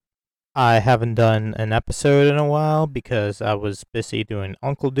I haven't done an episode in a while because I was busy doing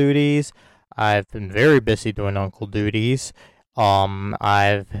uncle duties. I've been very busy doing uncle duties.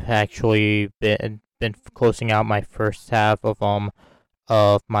 I've actually been closing out my first half of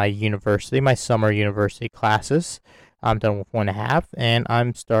my university, my summer university classes. I'm done with one half, and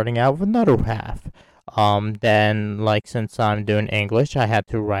I'm starting out with another half. Then like since I'm doing English, I had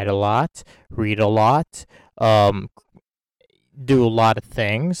to write a lot, read a lot, um, do a lot of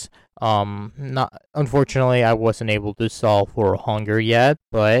things. Not unfortunately, I wasn't able to solve for hunger yet,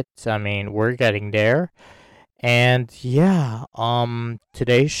 but I mean, we're getting there. And yeah,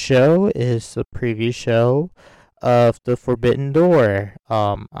 today's show is the preview show of the Forbidden Door.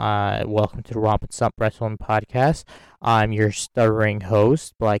 Welcome to the Romp and Stump Wrestling Podcast. I'm your stuttering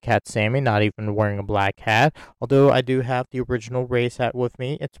host, Black Hat Sammy, not even wearing a black hat. Although I do have the original Rays hat with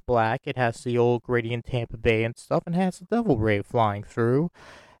me. It's black. It has the old Gradient Tampa Bay and stuff, and has the Devil Ray flying through.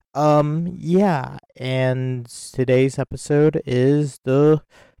 Yeah, and today's episode is the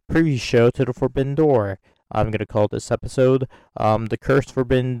preview show to the Forbidden Door. I'm gonna call this episode, the Cursed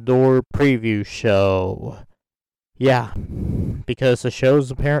Forbidden Door preview show. Yeah, because the show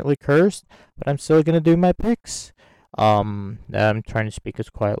is apparently cursed, but I'm still gonna do my picks. I'm trying to speak as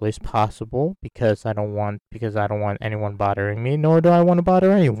quietly as possible because I don't want anyone bothering me, nor do I want to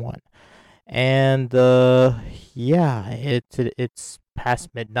bother anyone. And yeah, it's past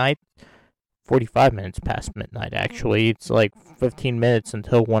midnight. 45 minutes past midnight, actually. It's like 15 minutes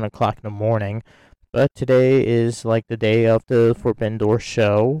until 1 o'clock in the morning. But today is like the day of the Forbidden Door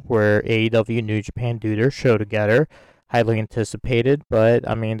show where AEW New Japan do their show together. Highly anticipated, but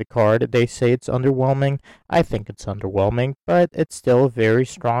I mean, the card, they say it's underwhelming. I think it's underwhelming, but it's still a very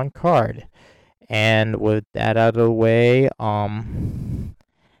strong card. And with that out of the way,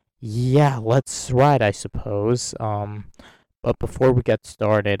 yeah, let's ride, I suppose. But before we get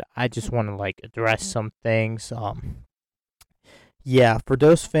started, I just want to like address some things. Yeah, for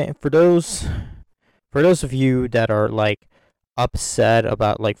those of you that are like upset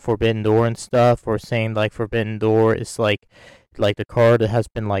about like Forbidden Door and stuff, or saying like Forbidden Door is like the card has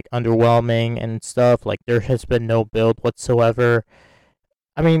been like underwhelming and stuff, like there has been no build whatsoever.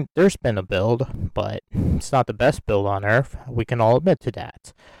 I mean, there's been a build, but it's not the best build on earth. We can all admit to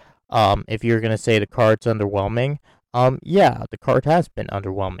that. If you're gonna say the card's underwhelming, yeah, the card has been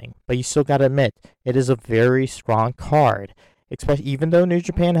underwhelming, but you still gotta admit it is a very strong card. Especially even though New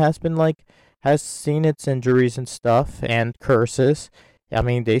Japan has seen its injuries and stuff and curses. I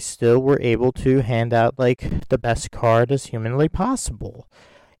mean, they still were able to hand out like the best card as humanly possible.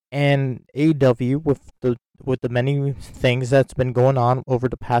 And AEW with the many things that's been going on over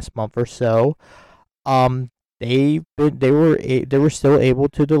the past month or so, um, they were still able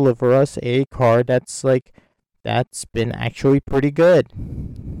to deliver us a card that's been actually pretty good,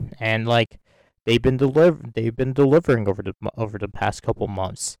 and like they've been delivering over the past couple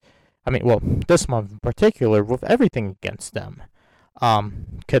months. I mean, well, this month in particular with everything against them.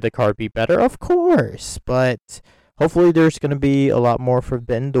 Could the card be better? Of course, but hopefully there's gonna be a lot more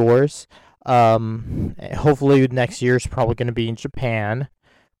Forbidden Doors. Hopefully next year's probably gonna be in Japan,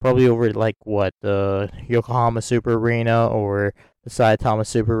 probably over like what, the Yokohama Super Arena or the Saitama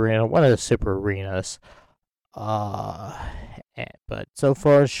Super Arena, one of the super arenas. Uh, but so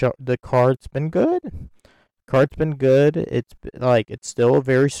far the card's been good. Card's been good. It's still a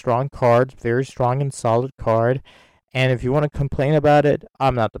very strong card, very strong and solid card. And if you want to complain about it,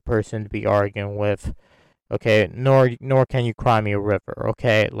 I'm not the person to be arguing with. Okay, nor can you cry me a river.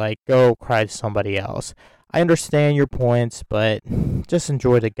 Okay, like go cry to somebody else. I understand your points, but just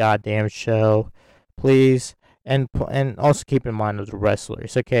enjoy the goddamn show, please. And also keep in mind of the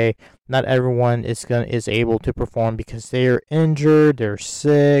wrestlers. Okay, not everyone is able to perform because they are injured, they're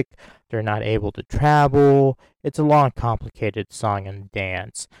sick, they're not able to travel. It's a long, complicated song and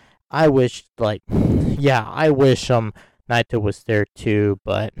dance. I wish, like, yeah, I wish Naito was there too,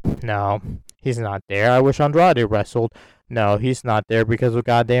 but no, he's not there. I wish Andrade wrestled. No, he's not there because of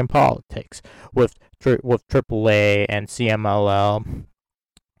goddamn politics with with AAA and CMLL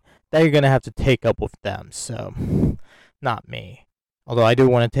that you're gonna have to take up with them. So, not me. Although I do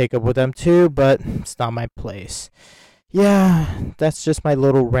want to take up with them too, but it's not my place. Yeah, that's just my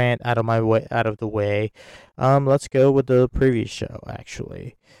little rant out of the way. Let's go with the previous show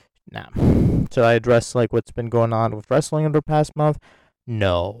actually. Now, so I address like what's been going on with wrestling in the past month.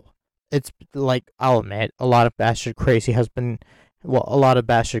 No, it's like I'll admit a lot of bastard crazy things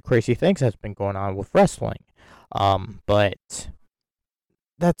has been going on with wrestling. But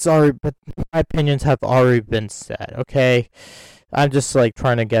but my opinions have already been said. Okay, I'm just like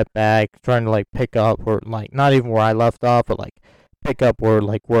trying to get back, trying to like pick up or like not even where I left off, but like pick up where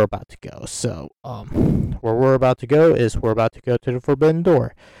like we're about to go. So where we're about to go is we're about to go to the Forbidden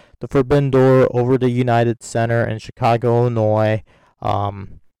Door. The Forbidden Door over the United Center in Chicago, Illinois.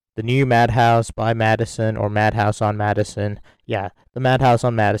 The new Madhouse by Madison, or Madhouse on Madison. Yeah, the Madhouse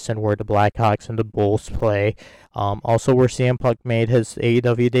on Madison, where the Blackhawks and the Bulls play. Also, where CM Punk made his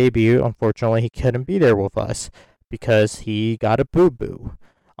AEW debut. Unfortunately, he couldn't be there with us because he got a boo boo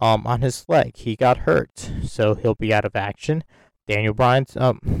on his leg. He got hurt, so he'll be out of action. Daniel Bryan,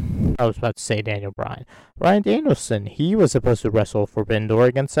 I was about to say Daniel Bryan. Bryan Danielson, he was supposed to wrestle Forbidden Door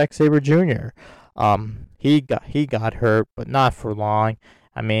against Zack Sabre Jr. He got hurt, but not for long.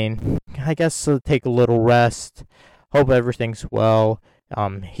 I mean, I guess he'll take a little rest. Hope everything's well.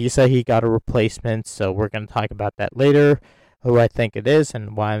 He said he got a replacement, so we're gonna talk about that later. Who I think it is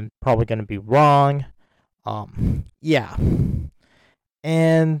and why I'm probably gonna be wrong. Yeah.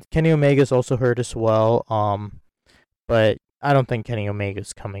 And Kenny Omega's also hurt as well. But I don't think Kenny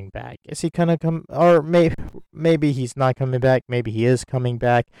Omega's coming back. Is he gonna come? Or maybe he's not coming back. Maybe he is coming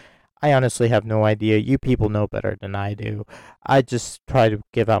back. I honestly have no idea. You people know better than I do. I just try to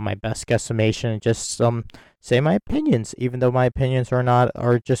give out my best guesstimation and just say my opinions, even though my opinions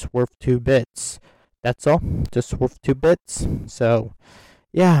are just worth 2 bits. That's all. Just worth 2 bits. So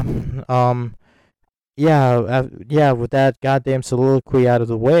yeah. Yeah, with that goddamn soliloquy out of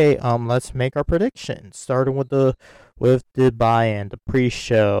the way, let's make our predictions. Starting with the buy-in, the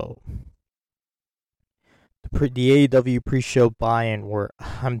pre-show, the AEW pre-show buy-in. Where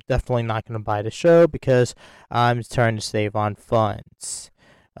I'm definitely not going to buy the show because I'm trying to save on funds.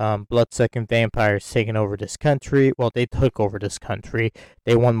 Bloodsucking vampires taking over this country. Well, they took over this country.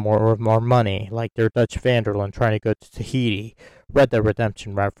 They want more money, like they're Dutch Vanderland trying to go to Tahiti. Red Dead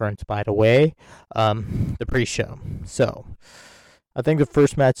Redemption reference, by the way. The pre-show. So, I think the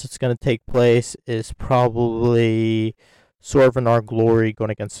first match that's going to take place is probably Swerve in Our Glory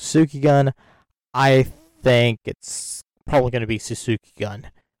going against Suzuki Gun. I think it's probably going to be Suzuki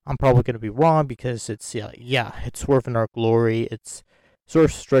Gun. I'm probably going to be wrong because it's Swerve in Our Glory. It's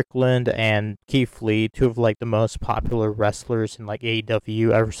Swerve Strickland and Keith Lee, two of like the most popular wrestlers in like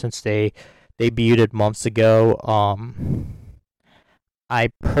AEW ever since they debuted months ago. I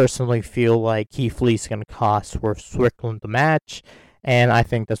personally feel like Keith Lee's gonna cost Swerve Strickland the match, and I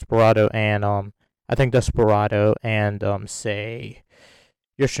think Desperado and say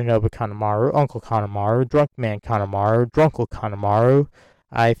Yoshinobu Kanemaru, Uncle Kanemaru, Drunk Man Kanemaru, Drunkle Kanemaru.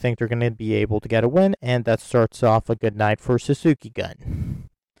 I think they're going to be able to get a win, and that starts off a good night for Suzuki Gun.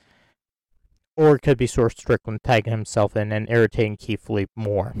 Or it could be Swerve Strickland tagging himself in and irritating Keith Lee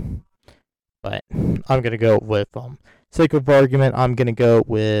more. But I'm going to go with, sake of argument, I'm going to go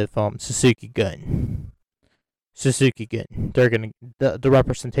with Suzuki Gun. Suzuki Gun. They're going to, the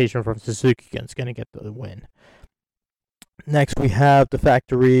representation from Suzuki Gun is going to get the win. Next, we have the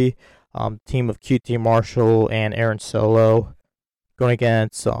Factory, team of QT Marshall and Aaron Solo. Going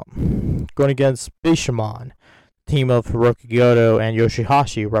against Bishamon, team of Hiroki Goto and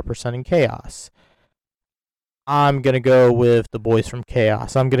Yoshihashi representing Chaos. I'm going to go with the boys from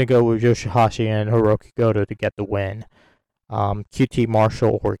Chaos. I'm going to go with Yoshihashi and Hiroki Goto to get the win. QT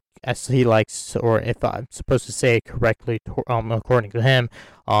Marshall, or as he likes, or if I'm supposed to say it correctly, according to him,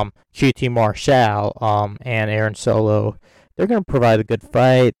 QT Marshall and Aaron Solo, they're going to provide a good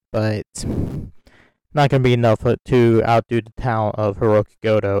fight, but not going to be enough to outdo the talent of Hiroki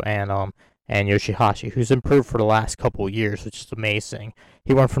Goto and Yoshihashi, who's improved for the last couple of years, which is amazing.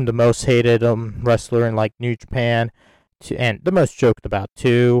 He went from the most hated wrestler in like New Japan and the most joked about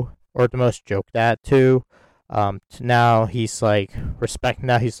too, or the most joked at too. To now he's like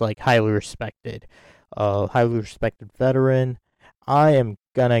highly respected veteran. I'm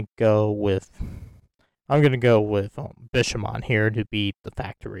gonna go with Bishamon here to beat the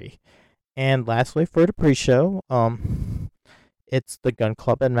Factory. And lastly, for the pre-show, it's the Gun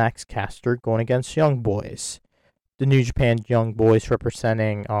Club and Max Caster going against Young Boys. The New Japan Young Boys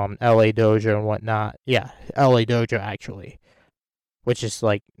representing LA Dojo and whatnot. Yeah, LA Dojo actually, which is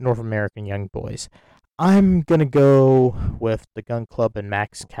like North American Young Boys. I'm going to go with the Gun Club and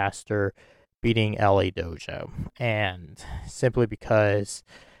Max Caster beating LA Dojo. And simply because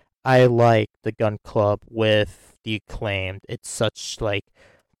I like the Gun Club with the Acclaimed. It's such like,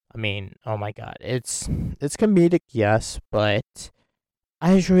 I mean, oh my god, it's comedic, yes, but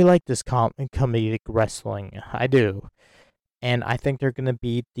I usually like this comedic wrestling. I do, and I think they're gonna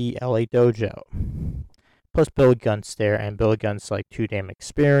beat the LA Dojo. Plus, Billy Gunn's there, and Billy Gunn's like too damn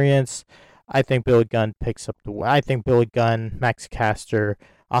experienced. I think Billy Gunn picks up the. I think Billy Gunn, Max Caster,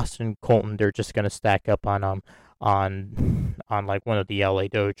 Austin Colton, they're just gonna stack up on like one of the LA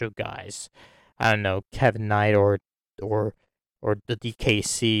Dojo guys. I don't know, Kevin Knight or or the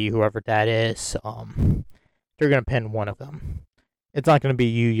DKC, whoever that is. They're gonna pin one of them. It's not gonna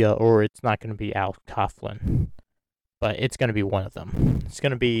be Yuya or it's not gonna be Al Coughlin, but it's gonna be one of them. It's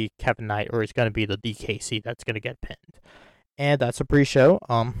gonna be Kevin Knight or it's gonna be the DKC that's gonna get pinned. And that's a pre-show.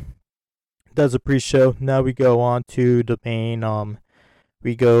 That's a pre-show. Now we go on to the main.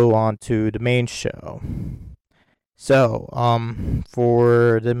 We go on to the main show. So,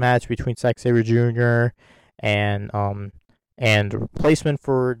 for the match between Zack Sabre Jr. and the replacement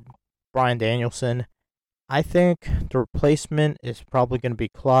for Bryan Danielson, I think the replacement is probably going to be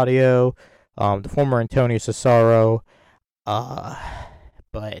Claudio, the former Antonio Cesaro.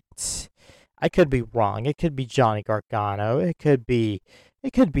 But I could be wrong. It could be Johnny Gargano. It could be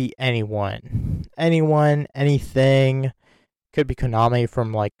anyone, anything. Could be Konami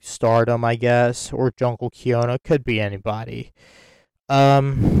from like Stardom, I guess, or Jungle Kyona. Could be anybody.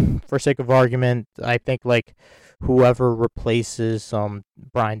 For sake of argument, I think like whoever replaces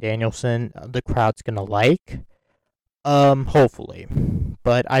Bryan Danielson, the crowd's gonna like. Hopefully,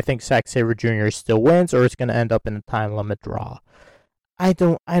 but I think Zack Sabre Jr. still wins, or it's gonna end up in a time limit draw. I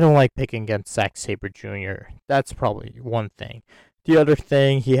don't like picking against Zack Sabre Jr. That's probably one thing. The other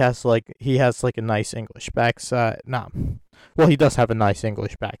thing, he has like a nice English backside. Nah, well, he does have a nice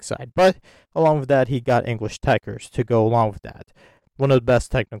English backside, but along with that, he got English techers to go along with that. One of the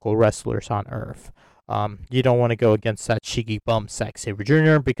best technical wrestlers on earth. You don't want to go against that cheeky bum Zack Sabre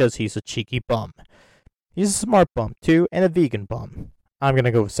Jr. because he's a cheeky bum. He's a smart bum too, and a vegan bum. I'm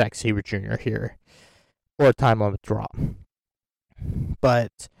gonna go with Zack Sabre Jr. here, or a time limit draw.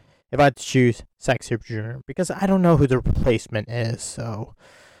 But if I had to choose, Zack Sabre Jr. because I don't know who the replacement is. So,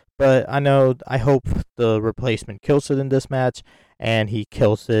 but I hope the replacement kills it in this match, and he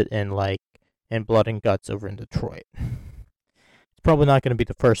kills it in blood and guts over in Detroit. It's probably not going to be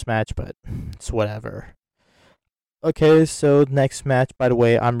the first match, but it's whatever. Okay, so next match. By the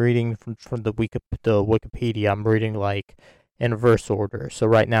way, I'm reading from the Wikipedia. I'm reading like in reverse order. So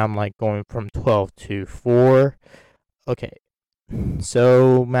right now I'm like going from 12 to 4. Okay.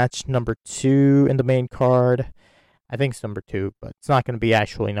 So, match number 2 in the main card. I think it's number 2, but it's not going to be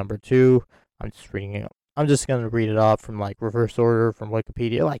actually number 2. I'm just reading it. I'm just going to read it off from like reverse order from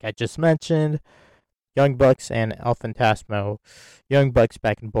Wikipedia, like I just mentioned. Young Bucks and El Phantasmo. Young Bucks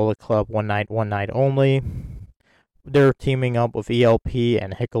back in Bullet Club, one night only. They're teaming up with ELP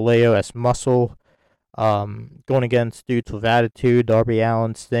and Hikuleo as Muscle. Going against Dudes with Attitude, Darby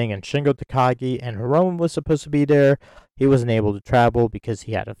Allin, Sting, and Shingo Takagi, and Hiromu was supposed to be there. He wasn't able to travel because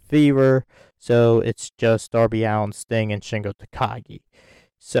he had a fever, so it's just Darby Allin, Sting, and Shingo Takagi.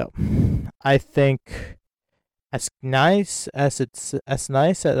 So, I think as nice as it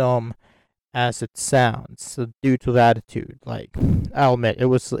sounds, the Dudes with Attitude, like I'll admit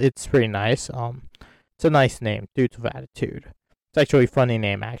it's pretty nice. It's a nice name, Dudes with Attitude. It's actually a funny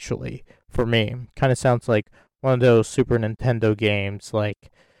name, actually, for me. Kind of sounds like one of those Super Nintendo games, like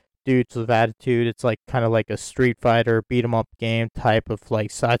Dudes with Attitude. It's like kind of like a Street Fighter beat 'em up game type of like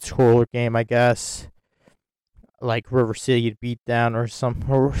side scroller game, I guess. Like River City Beatdown or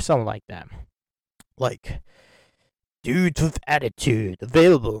something like that. Like Dudes with Attitude,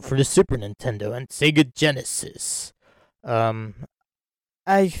 available for the Super Nintendo and Sega Genesis.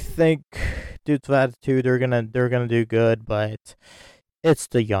 I think Dudes with Attitude they're gonna do good, but it's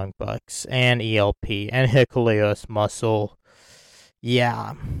the Young Bucks and ELP and Hikuleo's Muscle.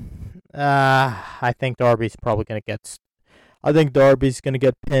 Yeah, I think Darby's probably gonna get. I think Darby's gonna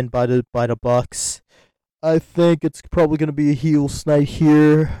get pinned by the Bucks. I think it's probably gonna be a heels night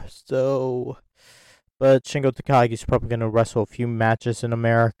here. So, but Shingo Takagi's probably gonna wrestle a few matches in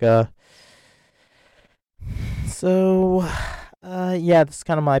America. So, yeah, that's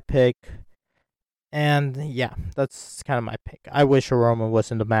kind of my pick. And yeah, that's kind of my pick. I wish Hiromu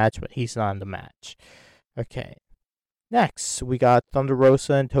was in the match, but he's not in the match. Okay. Next, we got Thunder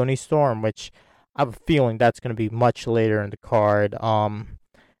Rosa and Toni Storm, which I have a feeling that's going to be much later in the card.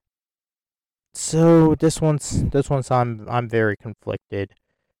 So this one's I'm very conflicted.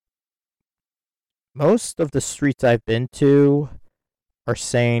 Most of the streets I've been to are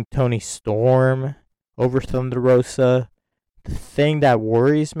saying Toni Storm over Thunder Rosa. The thing that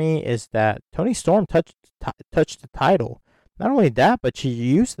worries me is that Toni Storm touched the title. Not only that, but she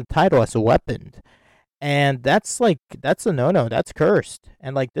used the title as a weapon. And that's a no-no. That's cursed.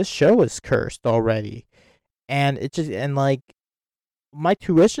 And like this show is cursed already. And my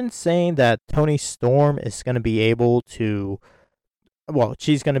tuition's saying that Toni Storm is going to be able to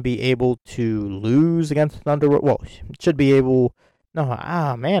she's going to be able to lose against Thunder Rosa. Well, should be able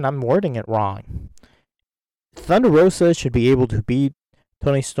man, I'm wording it wrong. Thunder Rosa should be able to beat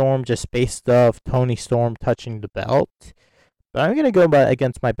Toni Storm just based off Toni Storm touching the belt. But I'm gonna go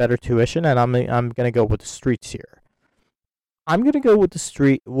against my better tuition, and I'm gonna go with the streets here. I'm gonna go with the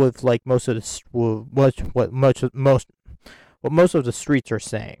street with like most of the what most of the streets are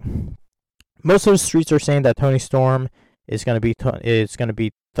saying. Most of the streets are saying that Tony Storm is gonna be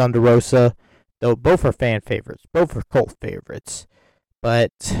Thunder Rosa, though both are fan favorites, both are cult favorites.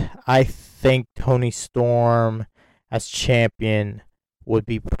 But I think Tony Storm as champion would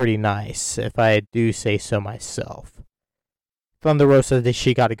be pretty nice if I do say so myself. Thunder Rosa,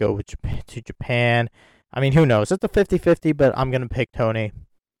 she got to go with to Japan. I mean, who knows? It's a 50-50, but I'm going to pick Tony.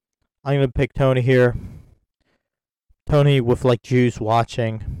 I'm going to pick Tony here. Tony with like Jews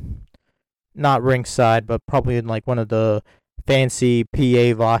watching. Not ringside, but probably in like one of the fancy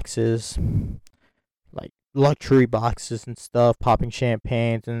PA boxes. Like luxury boxes and stuff, popping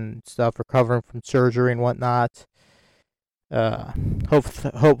champagnes and stuff, recovering from surgery and whatnot. Uh, hope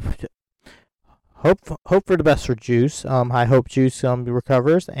hope hope for the best for Juice. I hope Juice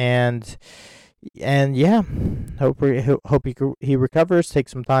recovers and yeah, hope he recovers,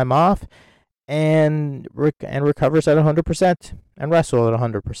 takes some time off, and recovers at 100% and wrestle at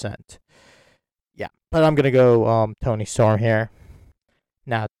 100%. Yeah, but I'm gonna go Tony Storm here.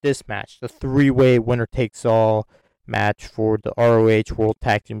 Now this match, the three-way winner takes all match for the ROH World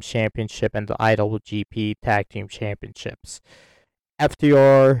Tag Team Championship and the IWGP Tag Team Championships.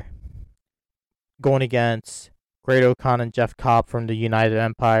 FTR going against Great-O-Khan and Jeff Cobb from the United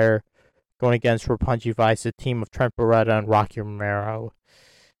Empire, going against Roppongi Vice, a team of Trent Beretta and Rocky Romero.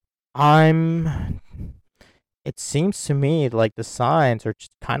 It seems to me like the signs are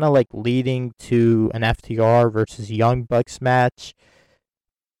just kind of like leading to an FTR versus Young Bucks match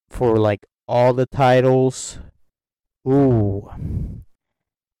for like all the titles. Ooh.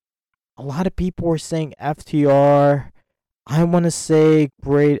 A lot of people are saying FTR. I want to say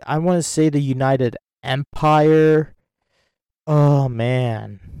the United Empire. Oh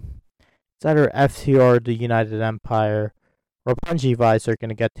man. It's either FTR or the United Empire. Roppongi Vice are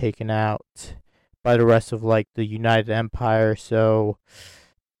gonna get taken out by the rest of like the United Empire. So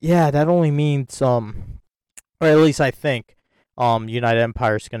yeah, that only means or at least I think United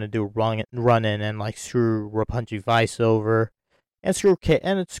Empire is gonna do run in and like screw Roppongi Vice over, and screw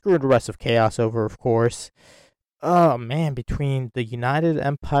the rest of Chaos over, of course. Oh man, between the United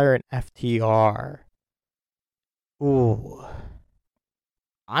Empire and FTR, ooh,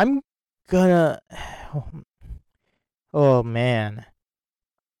 I'm gonna. Oh man,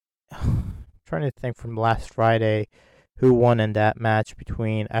 trying to think from last Friday who won in that match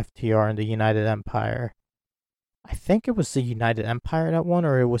between FTR and the United Empire. I think it was the United Empire that won,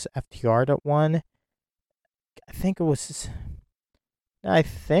 or it was FTR that won. I think it was. I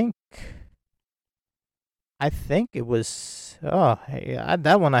think. I think it was. Oh, hey,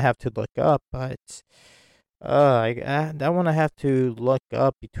 that one I have to look up, but that one I have to look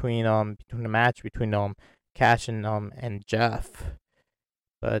up between the match between Cash and Jeff.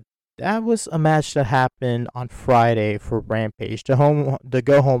 But that was a match that happened on Friday for Rampage, the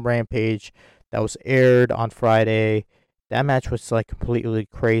go home Rampage that was aired on Friday. That match was like completely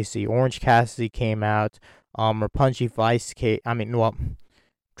crazy. Orange Cassidy came out. Roppongi Vice came. I mean, well,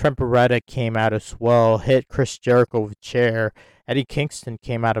 Trent Beretta came out as well, hit Chris Jericho with a chair. Eddie Kingston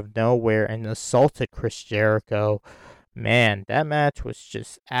came out of nowhere and assaulted Chris Jericho. Man, that match was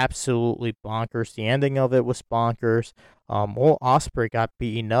just absolutely bonkers. The ending of it was bonkers. Will Ospreay got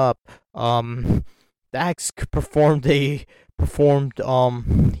beaten up. Dax performed a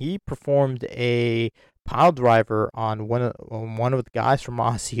pile driver on one of the guys from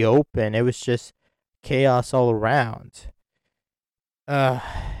Aussie Open. It was just chaos all around.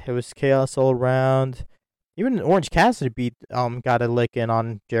 It was chaos all around. Even Orange Cassidy got a lick in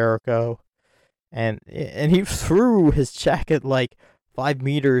on Jericho, and he threw his jacket like 5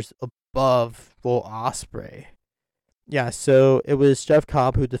 meters above Will Ospreay. Yeah, so it was Jeff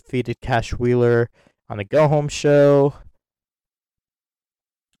Cobb who defeated Cash Wheeler on the Go Home show.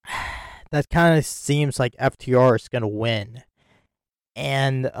 That kind of seems like FTR is gonna win,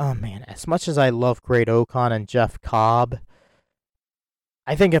 and oh man, as much as I love Great-O-Khan and Jeff Cobb,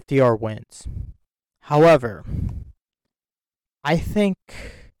 I think FTR wins. However, I think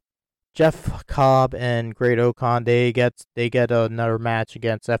Jeff Cobb and Great-O-Khan they get another match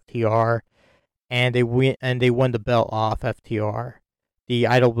against FTR, and they win the belt off FTR, the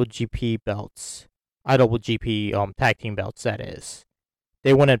IWGP belts, IWGP tag team belts. That is,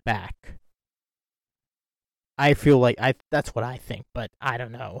 they win it back. I feel like that's what I think, but I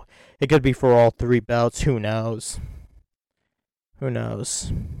don't know. It could be for all three belts. Who knows? Who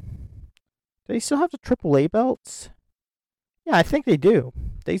knows? Do they still have the AAA belts? Yeah, I think they do.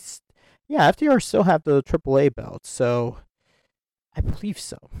 FTR still have the AAA belts. So I believe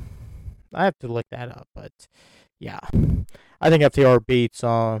so. I have to look that up, but yeah, I think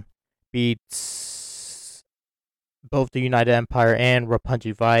FTR beats both the United Empire and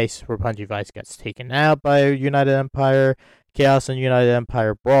Roppongi Vice. Roppongi Vice gets taken out by United Empire. Chaos and United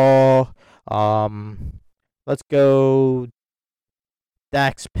Empire brawl. Let's go.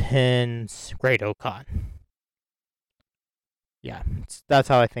 Dax pins Great Okan. Yeah, that's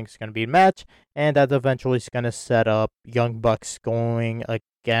how I think it's going to be a match, and that eventually is going to set up Young Bucks going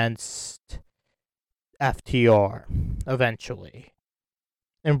against FTR eventually.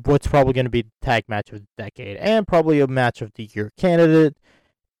 And what's probably going to be the tag match of the decade, and probably a match of the year candidate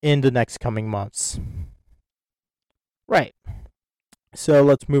in the next coming months. Right. So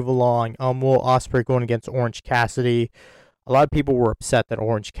let's move along. Will Ospreay going against Orange Cassidy. A lot of people were upset that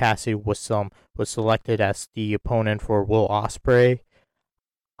Orange Cassidy was selected as the opponent for Will Ospreay.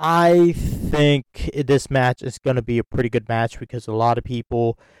 I think this match is going to be a pretty good match because a lot of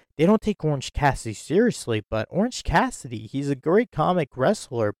people, they don't take Orange Cassidy seriously, but Orange Cassidy, he's a great comic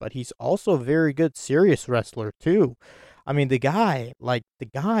wrestler, but he's also a very good serious wrestler too. I mean, the guy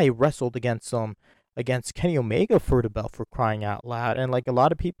wrestled against Kenny Omega for the belt, for crying out loud, and like a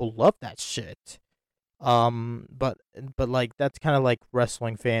lot of people love that shit. But like that's kind of like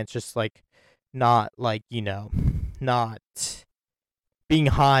wrestling fans just like not like, not being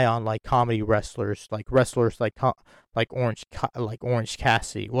high on like comedy wrestlers, like Orange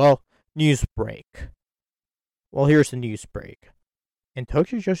Cassidy. Well, news break. Well, here's the news break. In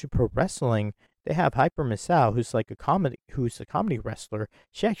Tokyo Joshi Pro Wrestling, they have Hyper Misao, who's a comedy wrestler.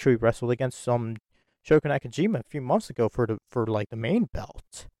 She actually wrestled against some Shoko Nakajima a few months ago for the main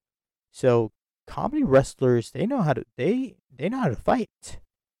belt. So comedy wrestlers, they know how to fight.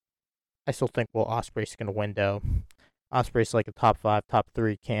 I still think Will Ospreay's gonna win though. Ospreay's like a top 5, top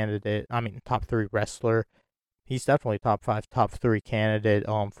 3 candidate. I mean, top 3 wrestler. He's definitely top 5, top 3 candidate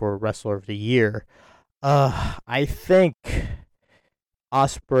for Wrestler of the Year. I think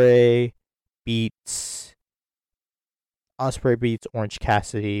Ospreay beats Orange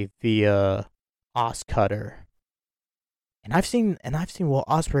Cassidy via Oscutter. And I've seen Will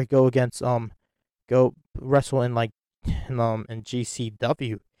Ospreay go wrestle in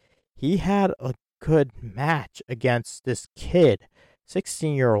GCW. He had a good match against this kid,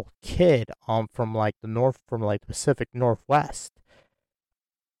 16-year-old kid from the Pacific Northwest.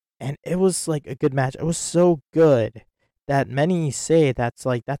 And it was like a good match. It was so good that many say that's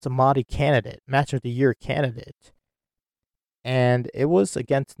a Mahdi candidate, match of the year candidate. And it was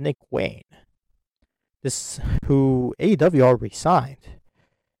against Nick Wayne, who AEW already signed.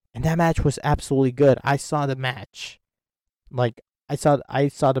 And that match was absolutely good. I saw the match. I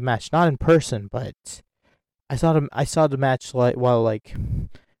saw the match not in person, but I saw the match I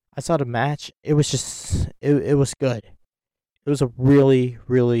saw the match. It was just it was good. It was a really,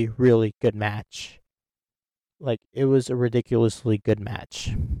 really, really good match. It was a ridiculously good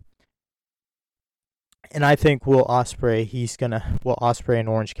match. And I think Will Ospreay and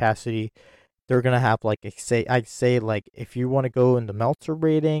Orange Cassidy, they're gonna have I'd say if you want to go in the Meltzer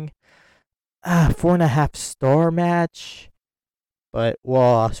rating, 4.5 star match. But Will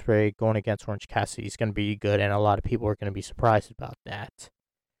Ospreay going against Orange Cassidy is gonna be good, and a lot of people are gonna be surprised about that.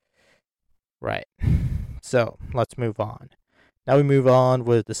 Right. So let's move on. Now we move on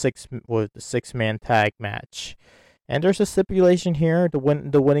with the 6-man tag match. And there's a stipulation here: the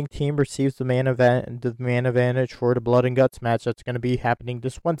winning team receives the man advantage for the Blood and Guts match that's going to be happening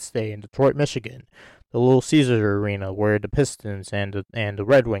this Wednesday in Detroit, Michigan, the Little Caesars Arena, where the Pistons and the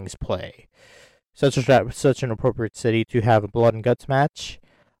Red Wings play. Such an appropriate city to have a Blood and Guts match,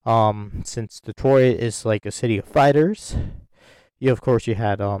 since Detroit is like a city of fighters. You had Fight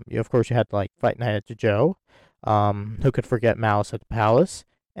Night at the Joe. Who could forget Malice at the Palace,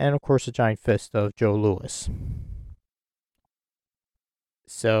 and of course the giant fist of Joe Louis.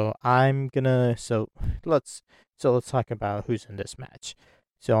 So let's talk about who's in this match.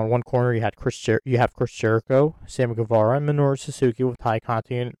 So on one corner you have Chris Jericho, Sammy Guevara, and Minoru Suzuki with Ty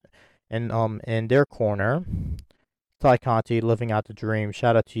Conti in their corner. Ty Conti living out the dream.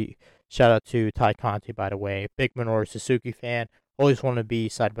 Shout out to Ty Conti, by the way. Big Minoru Suzuki fan. Always wanted to be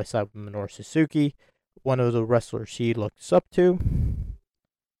side by side with Minoru Suzuki, one of the wrestlers she looks up to.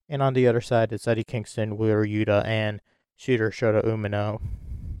 And on the other side is Eddie Kingston, Wheeler Yuta, and Shooter Shota Umino.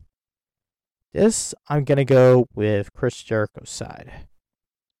 This, I'm going to go with Chris Jericho's side.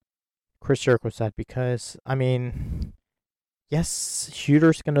 Because, yes,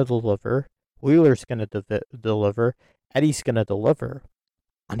 Shooter's going to deliver. Wheeler's going to deliver. Eddie's going to deliver.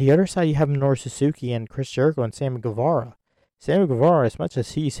 On the other side, you have Minoru Suzuki and Chris Jericho and Sammy Guevara. Sammy Guevara, as much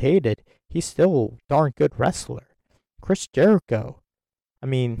as he's hated, he's still a darn good wrestler. Chris Jericho, I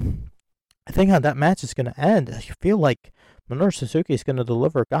mean, I think how that match is going to end, I feel like Minoru Suzuki is going to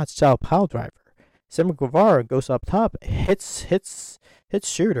deliver a God style pile driver. Sammy Guevara goes up top, hits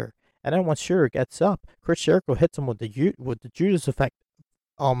Shooter, and then once Shooter gets up, Chris Jericho hits him with the Judas effect,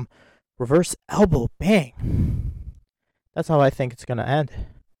 um, reverse elbow, bang. That's how I think it's going to end.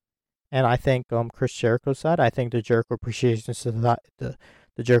 And I think Chris Jericho's side, I think the Jericho Appreciation Society,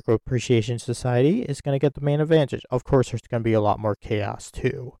 the Jericho Appreciation Society is going to get the main advantage. Of course, there's going to be a lot more chaos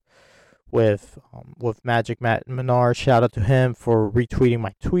too, with Magic Matt Menard. Shout out to him for retweeting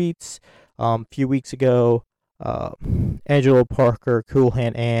my tweets a few weeks ago. Angelo Parker, Cool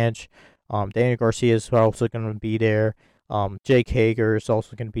Hand Ange, Daniel Garcia is also going to be there. Jake Hager is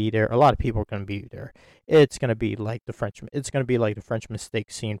also going to be there. A lot of people are going to be there. It's going to be like the French. It's going to be like the French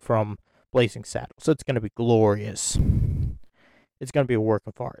Mistake scene from Blazing Saddles. It's going to be glorious. It's going to be a work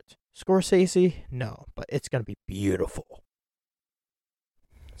of art. Scorsese, no, but it's going to be beautiful.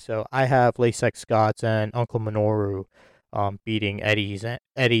 So I have Latex Scots and Uncle Minoru beating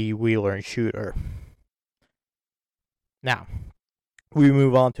Eddie Wheeler and Shooter. Now we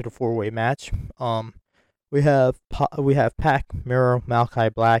move on to the 4-way match. We have Pac, Miro, Malachi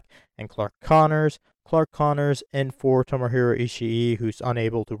Black, and Clark Connors. Clark Connors in for Tomohiro Ishii, who's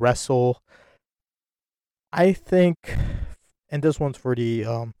unable to wrestle. I think, and this one's for the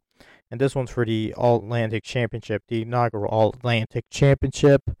All Atlantic Championship, the inaugural All Atlantic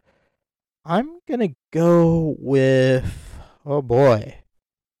Championship. I'm gonna go with, oh boy,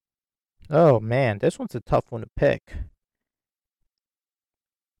 oh man, this one's a tough one to pick.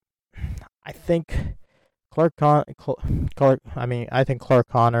 I think Clark Connors.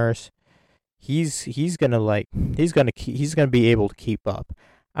 He's gonna be able to keep up.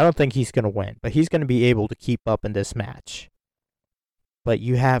 I don't think he's gonna win, but he's gonna be able to keep up in this match. But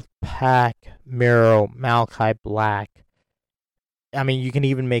you have Pac, Miro, Malachi Black. I mean, you can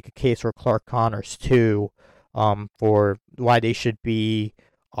even make a case for Clark Connors too, for why they should be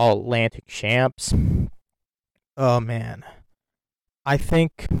All Atlantic champs. Oh man, I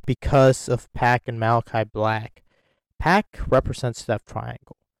think because of Pac and Malachi Black, Pac represents Death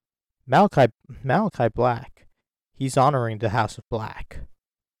Triangle. Malachi Black, he's honoring the House of Black.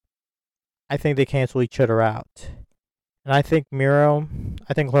 I think they cancel each other out. And I think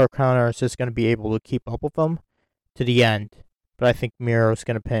Clark Connors is going to be able to keep up with them to the end. But I think Miro is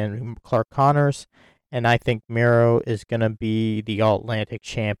going to pin Clark Connors. And I think Miro is going to be the All Atlantic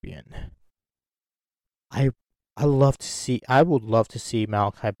champion. I would love to see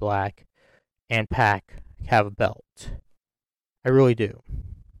Malachi Black and Pac have a belt. I really do.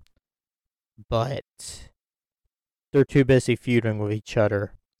 But they're too busy feuding with each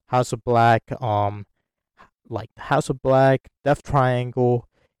other. House of Black, Death Triangle,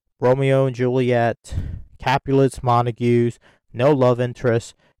 Romeo and Juliet, Capulets, Montagues, no love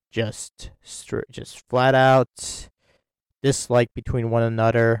interest, just flat out dislike between one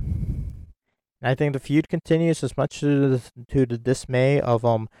another. And I think the feud continues as much to the dismay of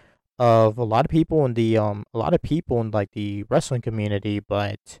a lot of people in the the wrestling community.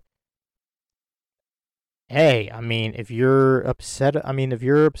 But hey, I mean, if you're upset,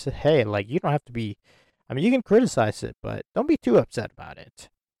 hey, like, you don't have to be. I mean, you can criticize it, but don't be too upset about it.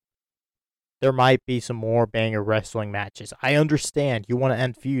 There might be some more banger wrestling matches. I understand you want to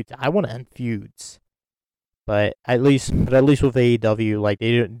end feuds. I want to end feuds, but at least with AEW, like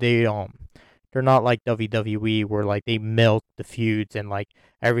they're not like WWE where like they milk the feuds and like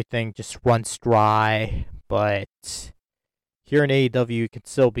everything just runs dry. But here in AEW, it can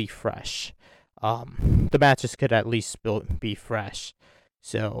still be fresh. The matches could at least be fresh.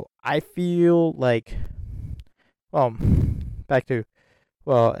 So I feel like, enough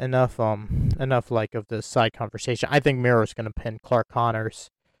like of the side conversation. I think Miro's gonna pin Clark Connors,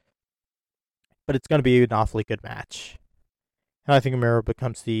 but it's gonna be an awfully good match, and I think Miro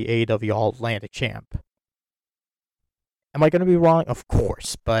becomes the AEW All Atlantic champ. Am I gonna be wrong? Of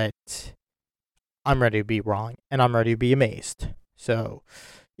course, but I'm ready to be wrong, and I'm ready to be amazed. So,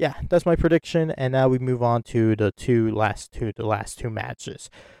 yeah, that's my prediction, and now we move on to the last two matches.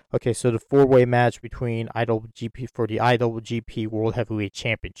 Okay, so the 4-way match between IWGP for the IWGP World Heavyweight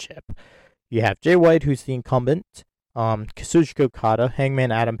Championship. You have Jay White, who's the incumbent, Kazuchika Okada,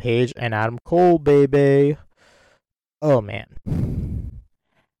 Hangman Adam Page, and Adam Cole, baby. Oh man,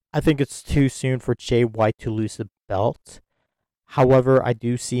 I think it's too soon for Jay White to lose the belt. However, I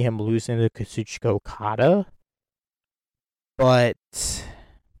do see him losing to Kazuchika Okada, but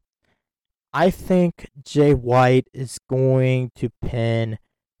I think Jay White is going to pin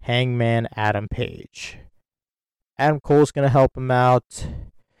Hangman Adam Page. Adam Cole's going to help him out.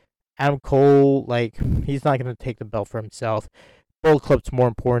 Adam Cole, like, he's not going to take the belt for himself. Bullet Club's more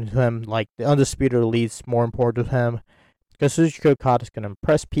important to him. Like, the Undisputed Elite's more important to him. Kazuchika Okada's going to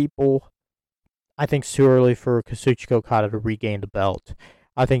impress people. I think it's too early for Kazuchika Okada to regain the belt.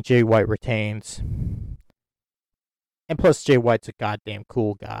 I think Jay White retains. And plus, Jay White's a goddamn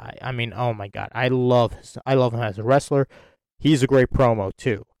cool guy. I mean, oh my god, I love him as a wrestler. He's a great promo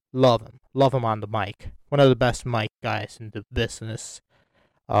too. Love him on the mic. One of the best mic guys in the business.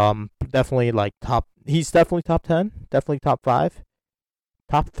 Definitely like top. He's definitely top 10. Definitely top 5.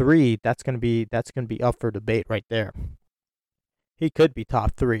 Top 3. That's gonna be up for debate right there. He could be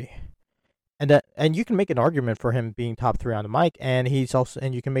top 3. And you can make an argument for him being top 3 on the mic, and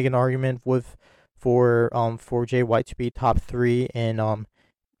you can make an argument for Jay White to be top 3 in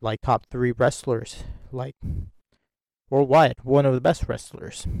like top 3 wrestlers, like worldwide, one of the best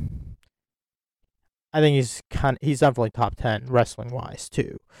wrestlers. I think he's definitely top 10 wrestling wise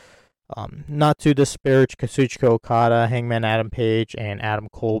too. Not to disparage Kazuchika Okada, Hangman Adam Page, and Adam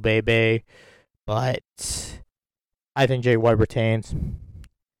Cole Bebe, but I think Jay White retains.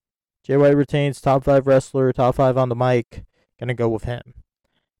 Jay White retains, top 5 wrestler, top 5 on the mic. Gonna go with him.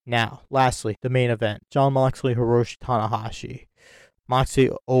 Now, lastly, the main event. Jon Moxley, Hiroshi Tanahashi. Moxley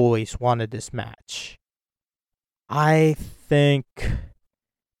always wanted this match. I think,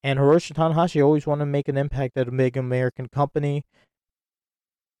 and Hiroshi Tanahashi always wanted to make an impact at a big American company.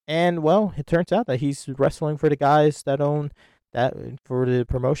 And, well, it turns out that he's wrestling for the guys that own that, for the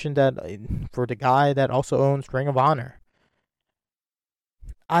promotion for the guy that also owns Ring of Honor.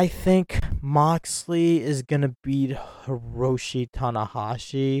 I think Moxley is going to beat Hiroshi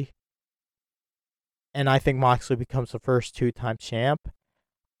Tanahashi. And I think Moxley becomes the first 2-time champ.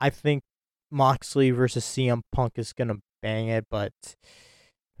 I think Moxley versus CM Punk is going to bang it, but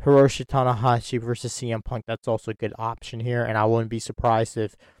Hiroshi Tanahashi versus CM Punk, that's also a good option here. And I wouldn't be surprised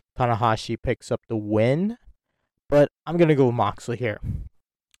if Tanahashi picks up the win. But I'm going to go with Moxley here.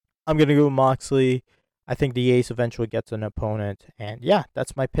 I'm going to go with Moxley. I think the Ace eventually gets an opponent, and yeah,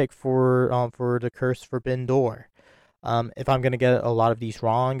 that's my pick for the Cursed Forbidden Door. If I'm gonna get a lot of these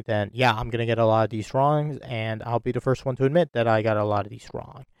wrong, then yeah, I'm gonna get a lot of these wrong, and I'll be the first one to admit that I got a lot of these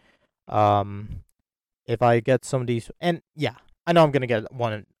wrong. If I get some of these, and yeah, I know I'm gonna get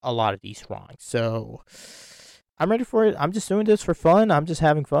a lot of these wrong, so I'm ready for it. I'm just doing this for fun. I'm just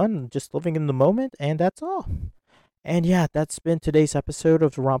having fun, just living in the moment, and that's all. And yeah, that's been today's episode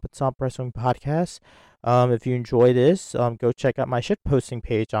of the Romp and Stomp Wrestling Podcast. If you enjoy this, go check out my shitposting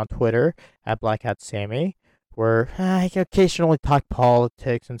page on Twitter at Black Hat Sammy, where I occasionally talk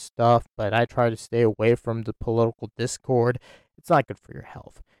politics and stuff, but I try to stay away from the political discord. It's not good for your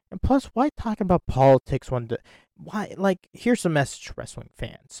health. And plus, why talking about politics why, like, here's a message to wrestling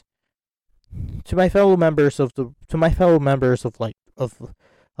fans. To my fellow members of the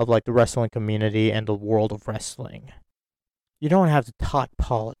wrestling community and the world of wrestling. You don't have to talk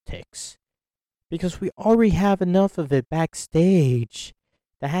politics, because we already have enough of it backstage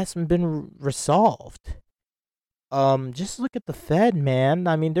that hasn't been resolved. Just look at the Fed, man.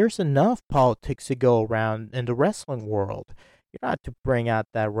 I mean, there's enough politics to go around in the wrestling world. You don't have to bring out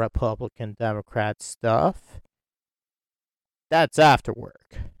that Republican Democrat stuff. That's after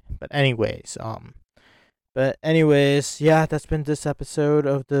work. But anyways, yeah, that's been this episode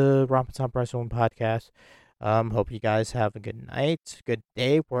of the Romp and Stomp Wrestling Podcast. Hope you guys have a good night, good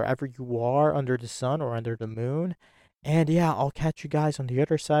day, wherever you are, under the sun or under the moon. And yeah, I'll catch you guys on the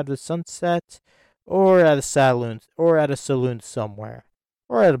other side of the sunset, or at a saloon somewhere,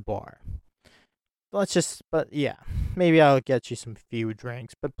 or at a bar. But yeah, maybe I'll get you some few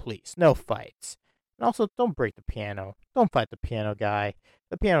drinks, but please, no fights. And also, don't break the piano. Don't fight the piano guy.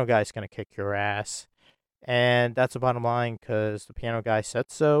 The piano guy's gonna kick your ass. And that's the bottom line, because the piano guy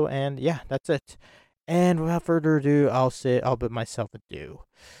said so. And yeah, that's it. And without further ado, I'll bid myself adieu.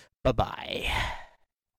 Bye-bye.